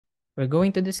we're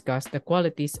going to discuss the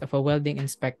qualities of a welding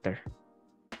inspector.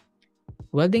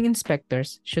 Welding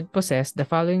inspectors should possess the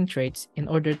following traits in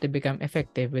order to become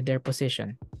effective with their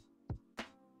position.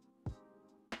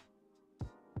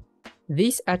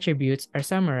 These attributes are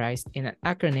summarized in an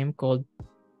acronym called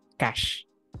KASH: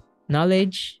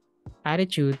 knowledge,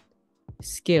 attitude,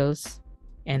 skills,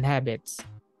 and habits.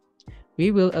 We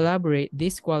will elaborate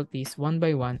these qualities one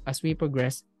by one as we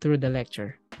progress through the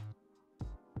lecture.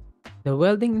 The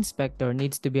welding inspector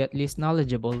needs to be at least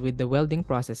knowledgeable with the welding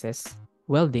processes,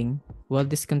 welding, weld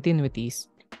discontinuities,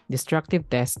 destructive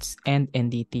tests, and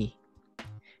NDT.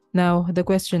 Now, the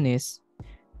question is,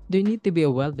 do you need to be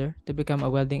a welder to become a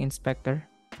welding inspector?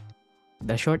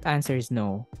 The short answer is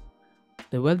no.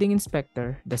 The welding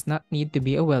inspector does not need to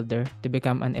be a welder to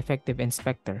become an effective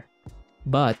inspector,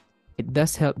 but it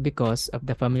does help because of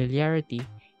the familiarity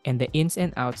and the ins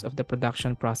and outs of the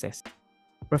production process.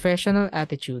 Professional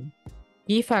attitude,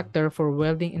 key factor for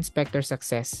welding inspector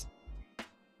success.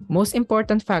 Most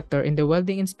important factor in the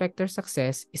welding inspector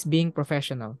success is being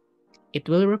professional. It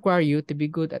will require you to be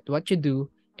good at what you do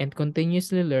and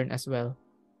continuously learn as well.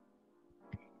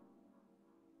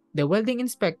 The welding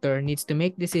inspector needs to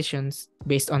make decisions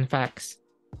based on facts,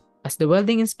 as the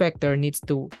welding inspector needs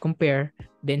to compare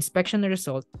the inspection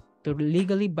result to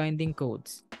legally binding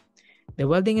codes. The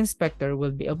welding inspector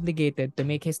will be obligated to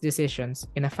make his decisions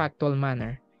in a factual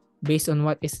manner based on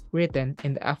what is written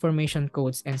in the aforementioned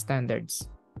codes and standards.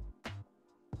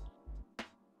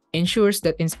 Ensures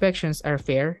that inspections are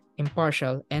fair,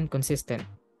 impartial, and consistent.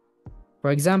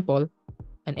 For example,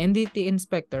 an NDT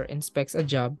inspector inspects a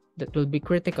job that will be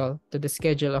critical to the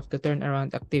schedule of the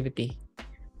turnaround activity.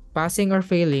 Passing or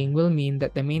failing will mean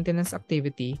that the maintenance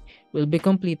activity will be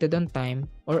completed on time,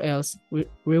 or else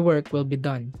rework will be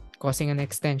done, causing an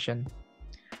extension.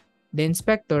 The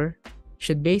inspector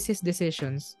should base his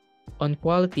decisions on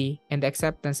quality and the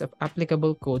acceptance of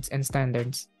applicable codes and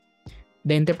standards.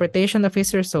 The interpretation of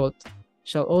his result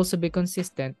shall also be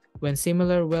consistent when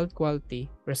similar weld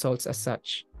quality results as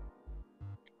such.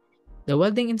 The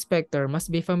welding inspector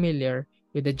must be familiar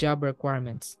with the job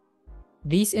requirements.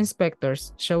 These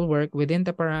inspectors shall work within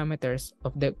the parameters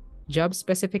of the job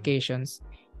specifications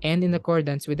and in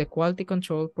accordance with the quality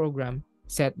control program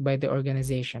set by the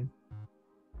organization.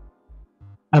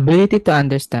 Ability to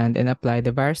understand and apply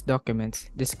the various documents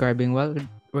describing weld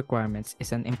requirements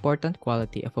is an important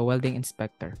quality of a welding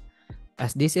inspector,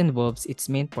 as this involves its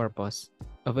main purpose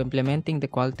of implementing the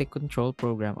quality control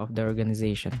program of the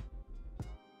organization.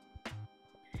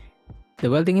 The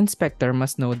welding inspector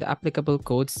must know the applicable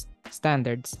codes,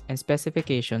 standards, and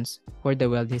specifications for the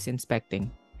weld he's inspecting.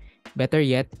 Better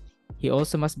yet, he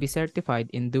also must be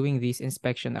certified in doing these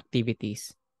inspection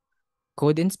activities.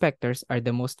 Code inspectors are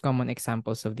the most common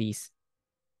examples of these.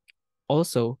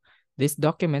 Also, these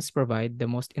documents provide the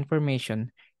most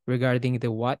information regarding the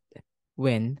what,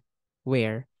 when,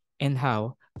 where, and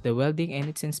how the welding and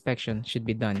its inspection should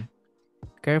be done.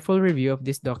 Careful review of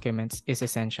these documents is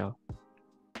essential.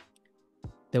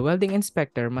 The welding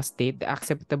inspector must state the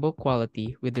acceptable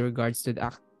quality with regards to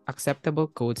the acceptable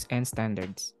codes and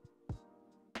standards.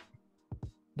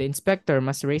 The inspector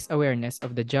must raise awareness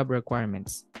of the job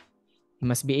requirements. He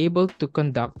must be able to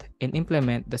conduct and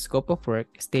implement the scope of work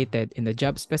stated in the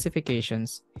job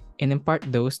specifications and impart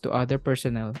those to other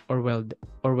personnel or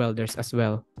welders as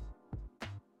well.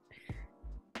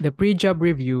 The pre-job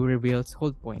review reveals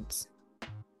hold points.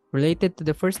 Related to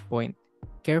the first point,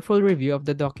 careful review of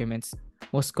the documents,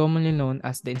 most commonly known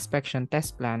as the inspection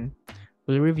test plan,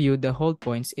 will review the hold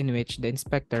points in which the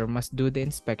inspector must do the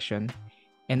inspection,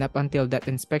 and up until that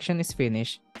inspection is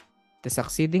finished, the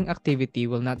succeeding activity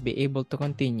will not be able to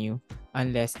continue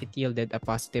unless it yielded a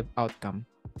positive outcome.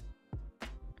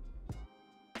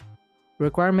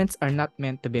 Requirements are not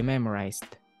meant to be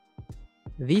memorized.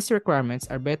 These requirements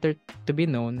are better to be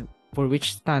known for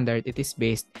which standard it is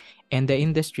based and the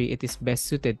industry it is best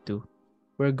suited to.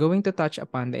 We're going to touch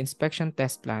upon the inspection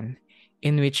test plan,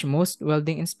 in which most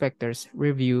welding inspectors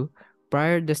review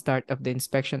prior to the start of the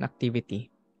inspection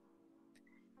activity.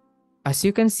 As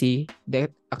you can see, the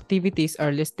activities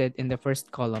are listed in the first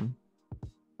column,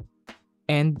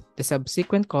 and the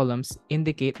subsequent columns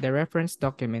indicate the reference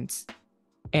documents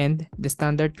and the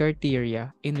standard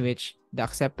criteria in which the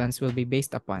acceptance will be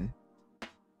based upon.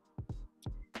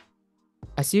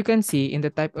 As you can see in the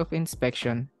type of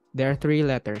inspection, there are three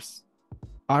letters: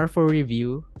 R for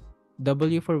review,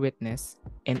 W for witness,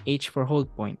 and H for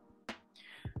hold point.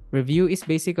 Review is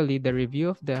basically the review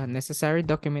of the necessary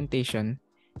documentation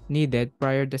needed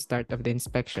prior to the start of the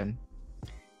inspection.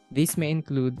 These may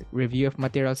include review of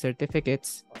material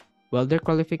certificates, welder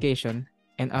qualification,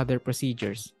 and other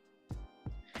procedures.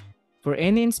 For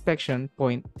any inspection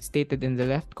point stated in the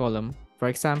left column, for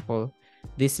example,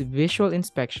 this visual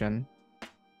inspection,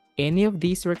 any of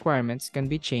these requirements can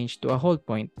be changed to a hold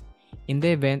point in the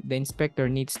event the inspector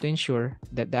needs to ensure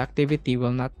that the activity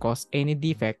will not cause any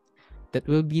defect that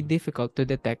will be difficult to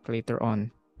detect later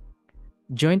on.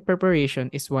 Joint preparation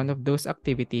is one of those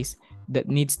activities that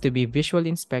needs to be visually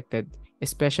inspected,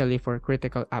 especially for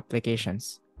critical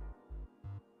applications.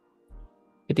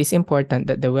 It is important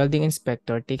that the welding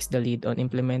inspector takes the lead on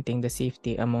implementing the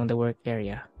safety among the work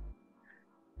area.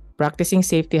 Practicing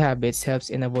safety habits helps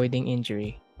in avoiding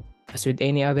injury. As with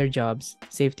any other jobs,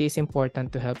 safety is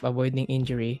important to help avoiding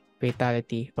injury,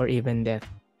 fatality, or even death.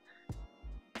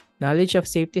 Knowledge of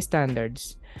safety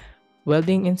standards.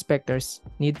 Welding inspectors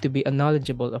need to be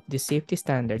knowledgeable of these safety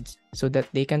standards so that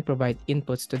they can provide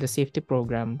inputs to the safety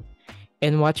program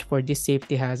and watch for these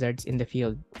safety hazards in the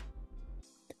field.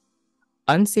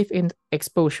 Unsafe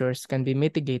exposures can be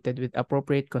mitigated with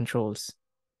appropriate controls.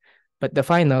 But the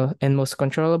final and most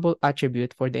controllable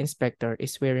attribute for the inspector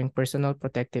is wearing personal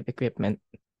protective equipment.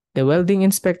 The welding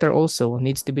inspector also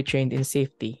needs to be trained in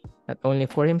safety, not only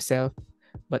for himself,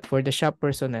 but for the shop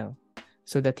personnel,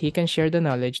 so that he can share the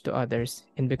knowledge to others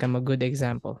and become a good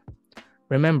example.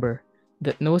 Remember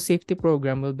that no safety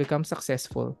program will become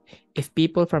successful if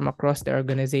people from across the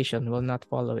organization will not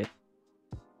follow it.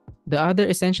 The other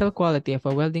essential quality of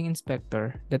a welding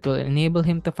inspector that will enable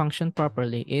him to function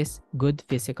properly is good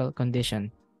physical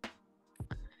condition.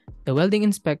 The welding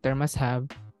inspector must have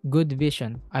good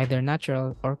vision, either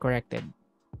natural or corrected.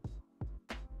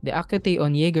 The acuity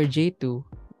on Jaeger J2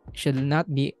 should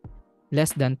not be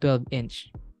less than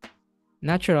 12-inch.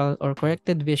 Natural or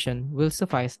corrected vision will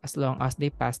suffice as long as they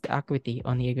pass the acuity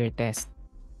on Jaeger test.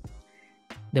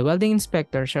 The welding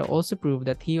inspector shall also prove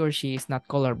that he or she is not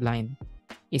colorblind.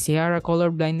 Ishihara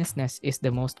color blindness is the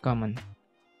most common.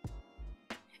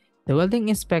 The welding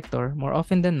inspector, more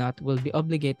often than not, will be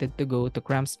obligated to go to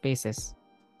cramped spaces,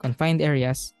 confined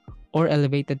areas, or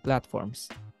elevated platforms.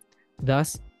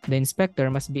 Thus, the inspector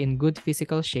must be in good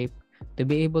physical shape to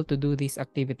be able to do these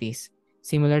activities,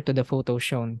 similar to the photo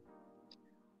shown.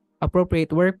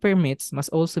 Appropriate work permits must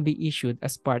also be issued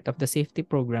as part of the safety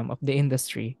program of the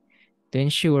industry to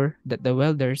ensure that the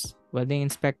welders, welding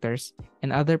inspectors,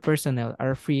 and other personnel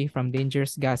are free from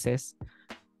dangerous gases,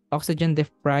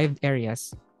 oxygen-deprived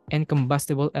areas, and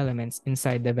combustible elements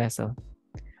inside the vessel.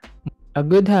 A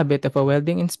good habit of a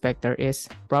welding inspector is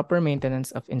proper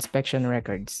maintenance of inspection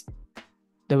records.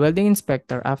 The welding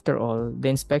inspector, after all, the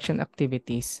inspection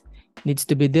activities, needs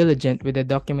to be diligent with the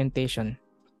documentation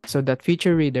so that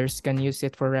future readers can use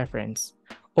it for reference,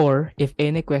 or if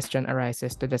any question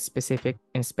arises to the specific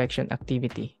inspection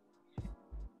activity.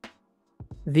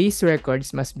 These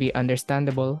records must be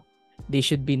understandable, they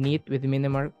should be neat with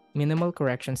minimal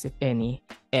corrections if any,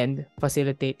 and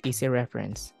facilitate easy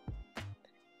reference.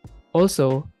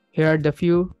 Also, here are the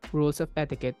few rules of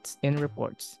etiquette in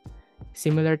reports.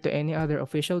 Similar to any other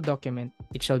official document,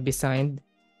 it shall be signed,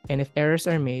 and if errors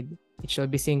are made, it shall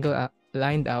be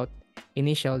lined out,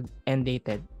 initialed, and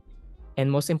dated.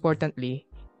 And most importantly,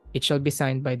 it shall be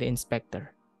signed by the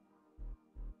inspector.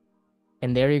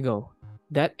 And there you go.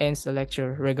 That ends the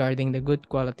lecture regarding the good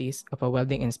qualities of a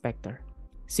welding inspector.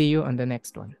 See you on the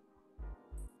next one.